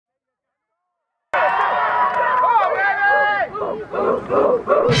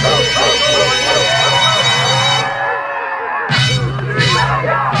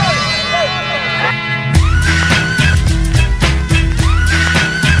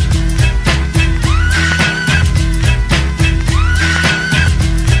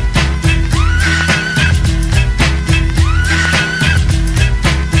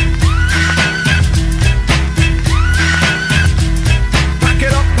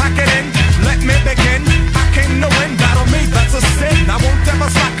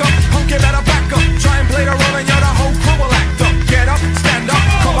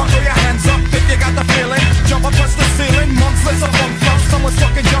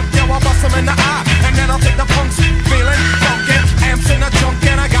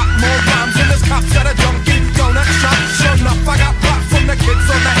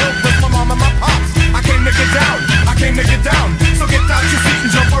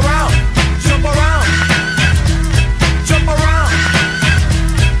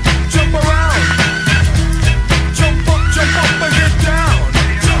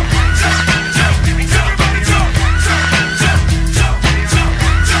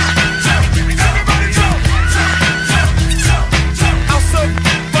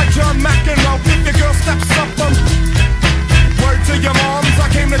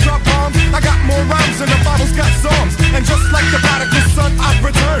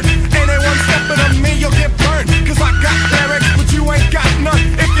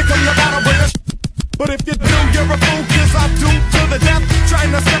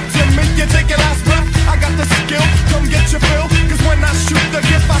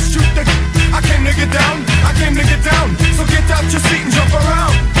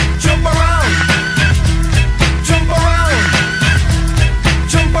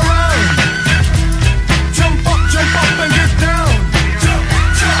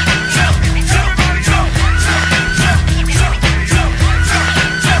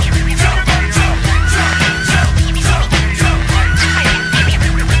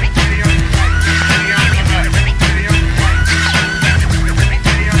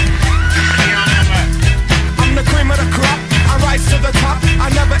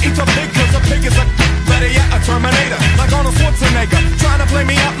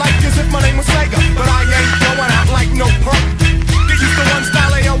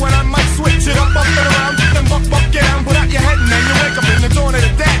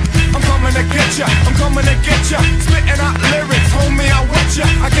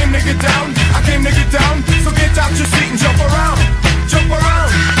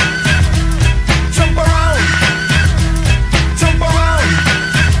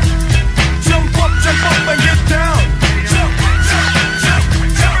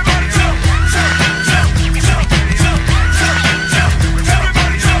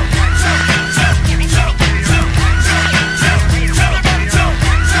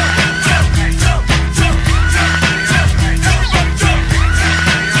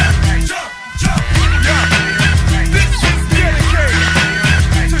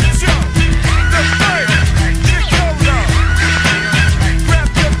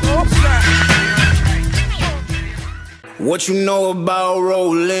What you know about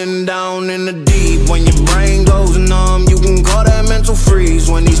rolling down in the deep? When your brain goes numb, you can call that mental freeze.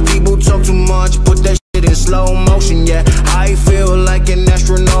 When these people talk too much, put that shit in slow motion. Yeah, I feel like an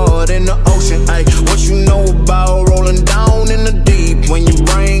astronaut in the ocean. Ay, what you know about rolling down in the deep? When your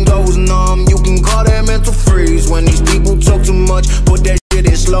brain goes numb, you can call that mental freeze. When these people talk too much, put that shit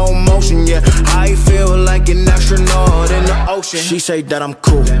in slow motion. Yeah, I feel like an astronaut in the ocean. She say that I'm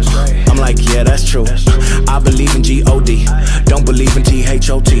cool, I'm like, yeah, that's true. I believe in G-O-D, don't believe in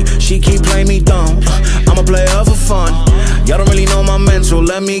T-H-O-T. She keep playing me dumb, I'm a player for fun. Y'all don't really know my mental,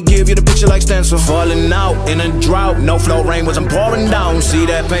 let me give you the picture like stencil. Falling out in a drought, no flow, rain wasn't pouring down. See,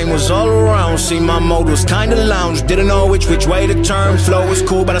 that pain was all around, see, my mode was kinda lounge. Didn't know which way to turn, flow was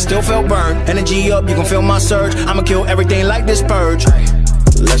cool but I still felt burned. Energy up, you can feel my surge, I'ma kill everything like this purge.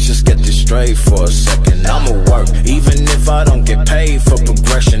 Let's just get this straight for a second. I'ma work, even if I don't get paid for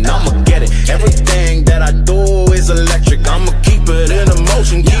progression. I'ma get it, everything that I do is electric. I'ma keep it in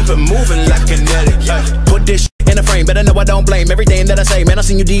motion, keep it moving like kinetic. Put this in a frame, better know I don't blame everything that I say. Man, I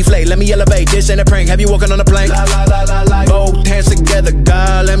seen you deflate, let me elevate. This ain't a prank, have you walking on a plane? Both hands together,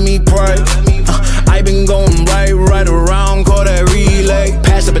 God, let me pray. I been going right around, call that relay.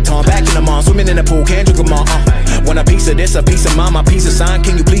 Pass the baton, back in the mall, swimming in the pool, can't drink them all. Want a piece of this, a piece of mine, my piece of sign.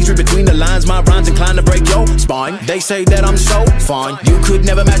 Can you please read between the lines? My rhymes inclined to break your spine. They say that I'm so fine, you could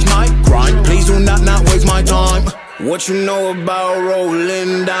never match my grind. Please do not waste my time. What you know about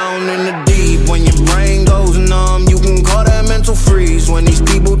rolling down in the deep? When your brain goes numb, you can call that mental freeze. When these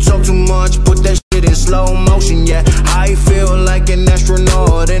people talk too much, put that shit in slow motion. Yeah, I feel like an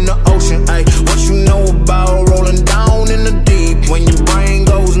astronaut in the ocean. Ay, what you know about rolling down in the deep? When your brain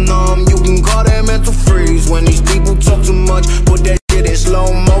goes numb, you can call that mental freeze. When these people talk too much, put that shit in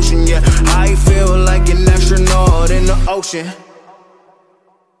slow motion. Yeah, I feel like an astronaut in the ocean.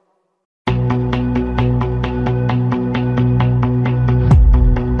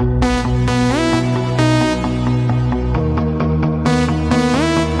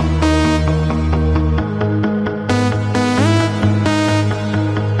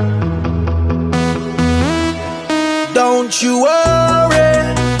 Don't you worry,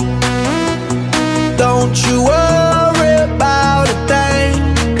 don't you worry about a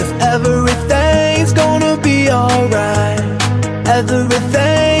thing, 'cause everything's gonna be alright.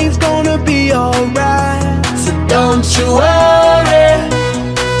 Everything's gonna be alright. So don't you worry,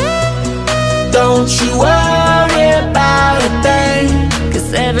 don't you worry about a thing,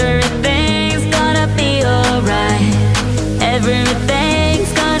 'cause everything's gonna be alright.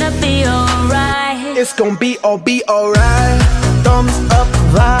 Everything's gonna be alright. It's gonna be alright. Thumbs up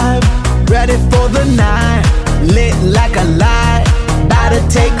vibe, ready for the night. Lit like a light, about to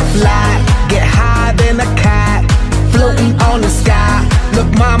take flight. Get higher than a cat, floating on the sky. Look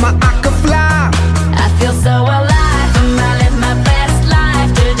mama, I could fly. I feel so alive, I live my best life.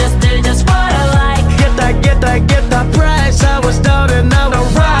 Do just what I like. Get that price. I was down and now I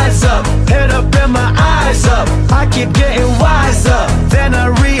rise up. Head up and my eyes up, I keep getting wiser. Then I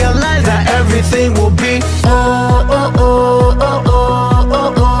realize that everything will be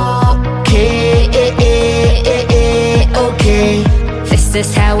okay. This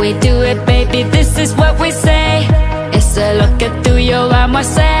is how we do it, baby, this is what we say. It's a look at through your eyes, I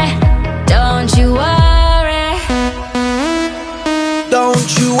say. Don't you worry, don't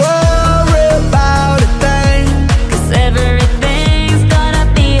you worry about a thing, 'cause everything's gonna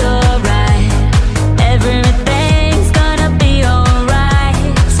be alright. Everything's gonna be alright.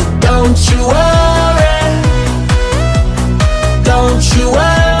 So don't you worry, don't you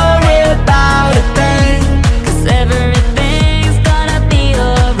worry about a thing, 'cause everything's gonna be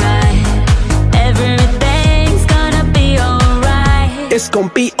alright. Everything's gonna be alright. it's gonna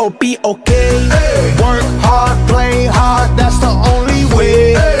be okay. Hey. Work hard, play hard, that's the only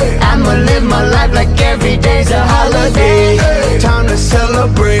way. Hey. I'ma live my life like every day's a holiday. Hey. Time to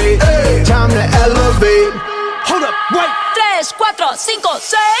celebrate, hey. Time to elevate. Hold up, wait. 3, 4, 5,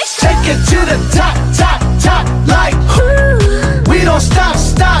 6. Take it to the top, like Ooh. We don't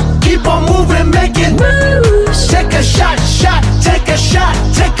stop, keep on moving, make it Moves. Take a shot, take a shot,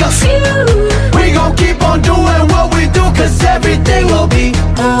 take a few. We gon' keep on doing what we do, 'cause everything will be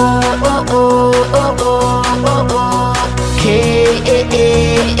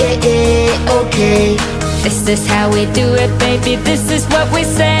okay. This is how we do it, baby, this is what we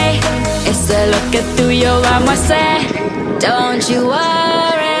say. It's a look at through your eyes, I say. Don't you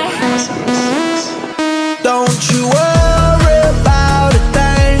worry, don't you worry about a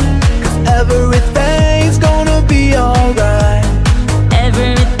thing, 'cause everything's gonna be alright.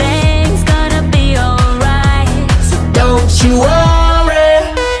 Everything's gonna be alright. So don't you worry,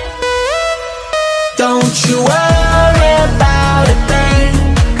 don't you worry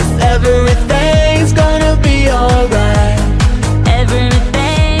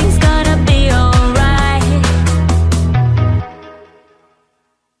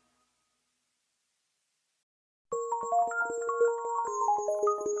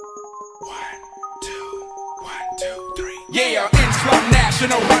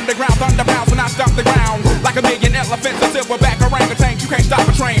underground thunder bounce when I stomp the ground. Like a million elephants, a silverback orangutan. You can't stop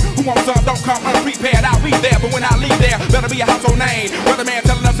a train. Who wants some? Don't come unprepared. I'll be there, but when I leave there, better be a household name. Weatherman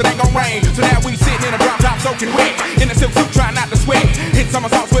telling us it ain't gon' rain. So now we sitting in a drop top soaking wet. In a silk suit trying not to sweat. Hit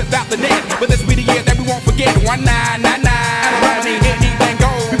somersaults without the net. But this be the year that we won't forget. 1999. Around me, anything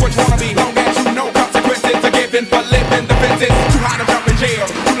goes. Be what you wanna be. Long as you know consequences are given for living the fences. Too hot to jump in jail.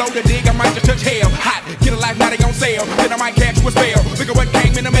 Too low to dig, I might just touch hell. Hot, get a life, now they on sale. Then I might catch you a spell. Look at what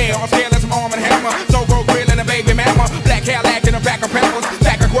came in the mail. I'm scared as some arm and hammer. So go grill and a baby mama. Black Cadillac in the back of peppers.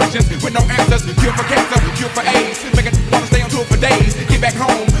 Back of questions with no answers. Cure for cancer, cure for AIDS. Make it wanna stay on tour for days. Get back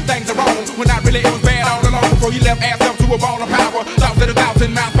home, things are wrong. When not really, it was bad all along. Before you left ass up to a ball of power. Thoughts at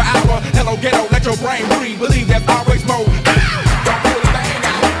 1,000 miles per hour. Hello ghetto, let your brain breathe. Believe there's always more. Don't pull the bang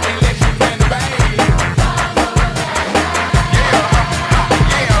out unless you plan to bang.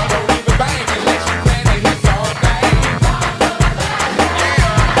 Don't leave a bang unless you plan to hit all bang.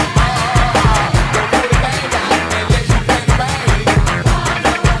 Don't pull the bang out unless you plan to bang. Don't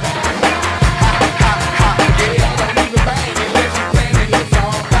leave a bang unless you plan to hit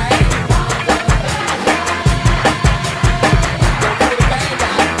all bang. Don't pull the bang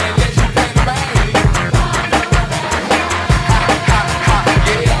out unless you plan to bang.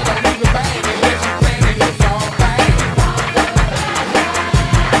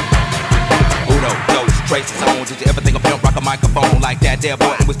 Traces on, did you ever think of pimp rock a microphone like that there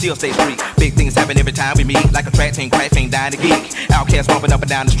boy and we still stay street? Big things happen every time we meet, like a track team crash ain't dying to geek. Outcasts bumping up and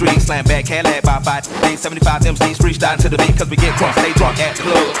down the street, slam back Cadillac by 5 days, 75 MCs freestyling to the beat, cause we get crunk, stay drunk at the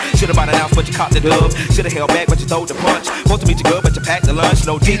club. Should've bought an ounce but you caught the dub, should've held back but you throw the punch. Supposed to meet you good but you packed the lunch,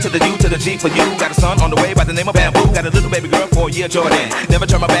 no G to the U to the G for you. Got a son on the way by the name of Bamboo, got a little baby girl 4-year Jordan. Never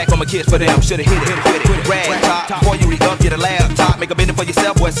turn my back on my kids for them, should've hit it with it. Rag top, before you re-up, get a laptop, make a bending for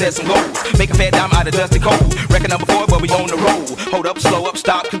yourself, boy, set some goals. Make a fat dime out of dusty cold, reckon number 4 but we on the road. Hold up, slow up,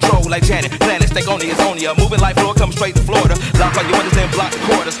 stop, control like Janet. Planet, stake on it's on ya. Moving like floor, come straight to Florida. Lock on your windows and block the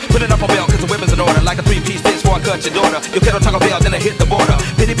quarters. Put it up on belt cause the weapon's in order. Like a 3-piece bitch before I cut your daughter. You kettle Taco Bell, then I hit the border.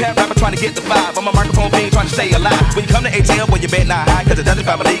 Pity pat rapper trying to get the 5. I'm a microphone fiend trying to stay alive. When you come to ATL, well you bet not high cause the Dudley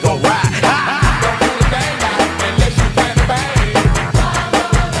family gon' ride. Don't pull the bang out unless you plan to bang.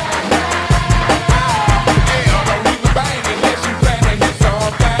 Don't leave a bang unless you plan to hit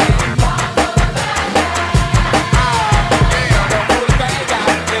all bang.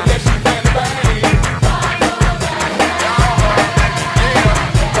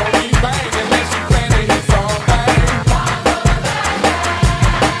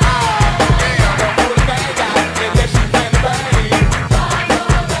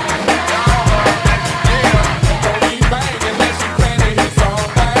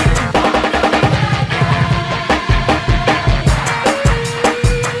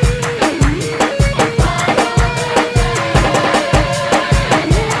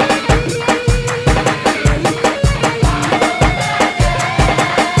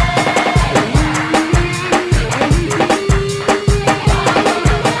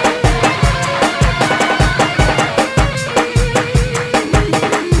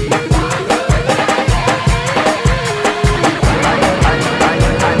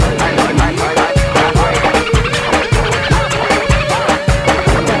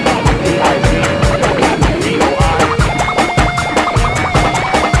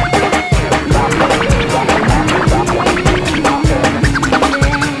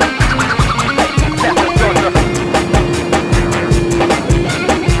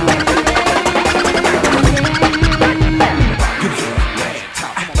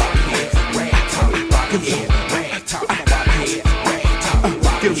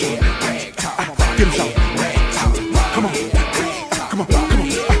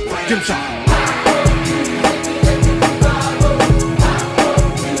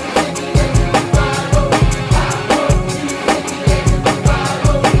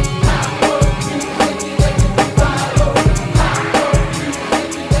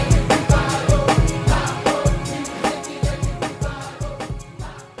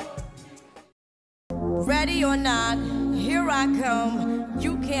 Ready or not, here I come,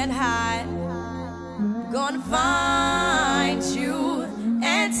 you can't hide. Gonna find you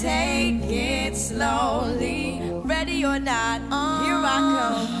and take it slowly. Ready or not, here I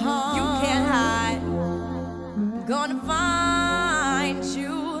come, you can't hide. Gonna find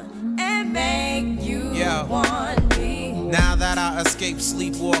you and make you want me. Now that I escape,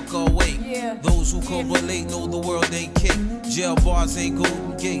 sleep, walk, or wake. Those who correlate know the world ain't cake. Jail bars ain't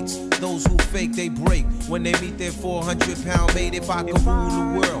golden gates. Those who fake, they break. When they meet their 400-pound mate, if I could rule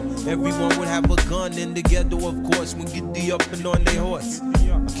the world, everyone would have a gun in the ghetto, of course, when get the up and on their horse.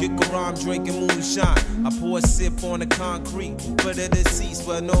 I kick around drinking moonshine. I pour a sip on the concrete for the deceased,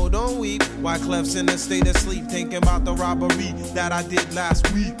 but no, don't weep. Wyclef's in a state of sleep, thinking about the robbery that I did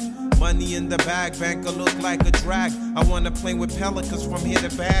last week. Money in the bag, banker look like a drag. I wanna play with pelicans from here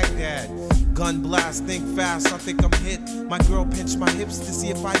to Baghdad. Gun blast, think fast, I think I'm hit. My girl pinched my hips to see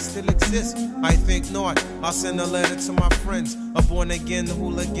if I still exist. I think not, I'll send a letter to my friends. A born again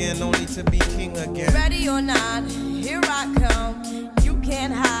hooligan, only to be king again. Ready or not, here I come. You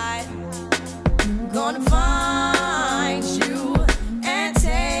can't hide. Gonna find you and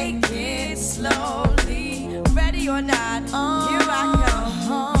take it slowly. Ready or not, here I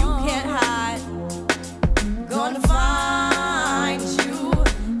come. You can't hide. Gonna find you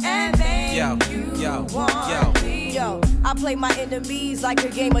and make you want me. Yo, I play my enemies like a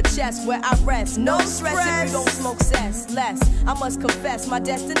game of chess where I rest. No stress if you don't smoke cess. Less, I must confess, my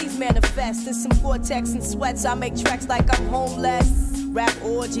destinies manifest. In some Cortex and sweats, I make tracks like I'm homeless. Rap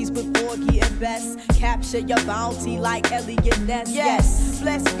orgies with Porgy and Bess. Capture your bounty like Elliot Ness. Yes,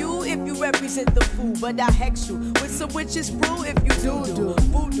 bless you if you represent the fool, but I hex you with some witches brew if you do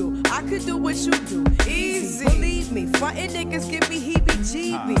voodoo. I could do what you do, easy. Believe me, frontin' niggas give me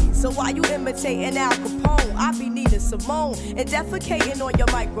heebie-jeebies. So why you imitating Al Capone? I be Nina Simone and defecating on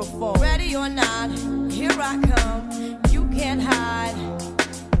your microphone. Ready or not, here I come. You can't hide.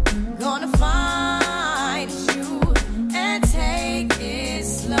 Gonna find you and take it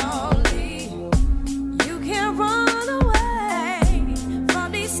slowly. You can't run away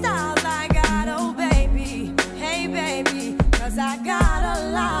from these styles I got, oh baby. Hey baby, cause I got a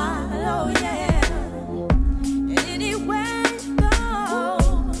lot, oh yeah. And anywhere you go,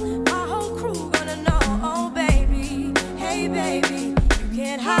 my whole crew gonna know, oh baby. Hey baby, you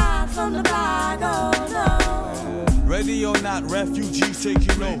can't hide from the block, oh no. Ready or not, refugees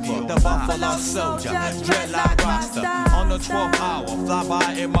taking over. The Buffalo Soldier, dreadlock roster. On the 12th hour, fly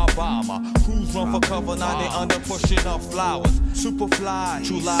by in my bomber. Crews run for cover, now they under pushing up flowers. Super fly,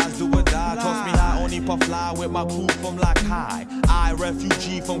 true lies do or die. Toss me high, only puff fly with my crew from like high. I,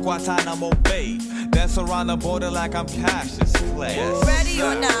 refugee from Guantanamo Bay. Dance around the border like I'm Cassius Clay. Ready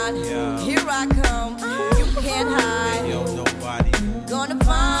or not, here I come. You can't hide. Yo, nobody move. Gonna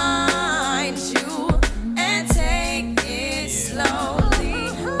find you and take it slowly.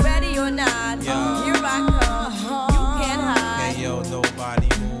 Ready or not, here I come. You can't hide. Hey, yo, nobody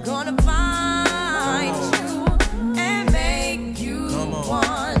move. Gonna find you and make you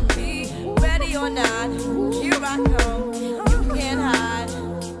want me. Ready or not, here I come. You can't hide.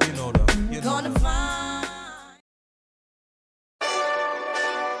 You know the, Gonna find.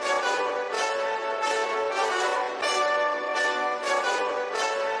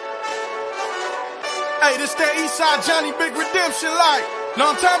 Hey, this that Eastside Johnny Big Redemption like. Know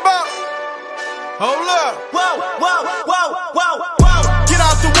what I'm talking about? Hold up. Whoa, whoa, whoa, whoa, whoa. Get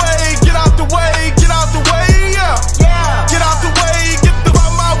out the way, get out the way, get out the way, yeah. Yeah, Get out the way, get the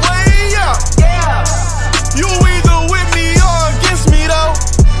out my way, yeah. yeah. You either with me or against me though.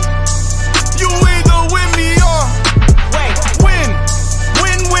 You either with me or Wait, win.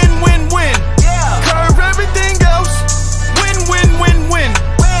 Win, win, win, win. yeah. Curve everything else. Win, win, win, win.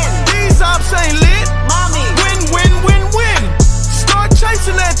 Win, These ops ain't lit. mommy. Win, win, win, win. Start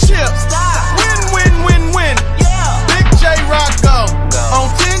chasing that chip. Stop. Win, win, win, win. Yeah. Big J Rock go. On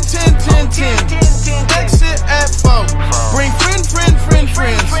 10, 10, 10, 10. Exit at 4. Bring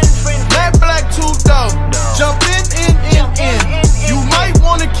friends. That black two dope. Jump in. You might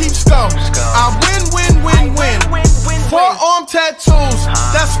wanna keep score. I win, win, win, win. Forearm tattoos.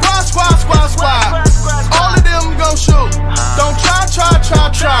 That's squad. All of them gon' shoot. Don't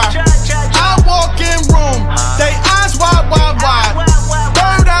try. I walk in room. They eyes wide.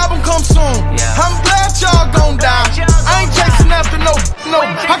 Third album come soon. I'm glad y'all gon' die. I ain't chasing after no.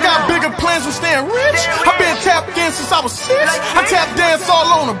 I got bigger plans than staying rich. I been tapped in since I was 6. I tap dance all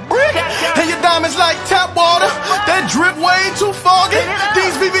on a brick. And your diamonds like tap water. That drip way too foggy.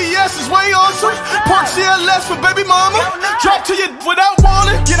 These VVS is way awesome. Park CLS for baby mama. Drop to you without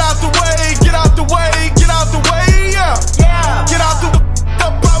warning. Get out the way, get out the way, get out the way, yeah. Yeah, Get out the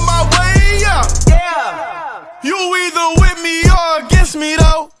up out my way, yeah. yeah. You either with me or against me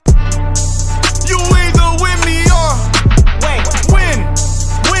though.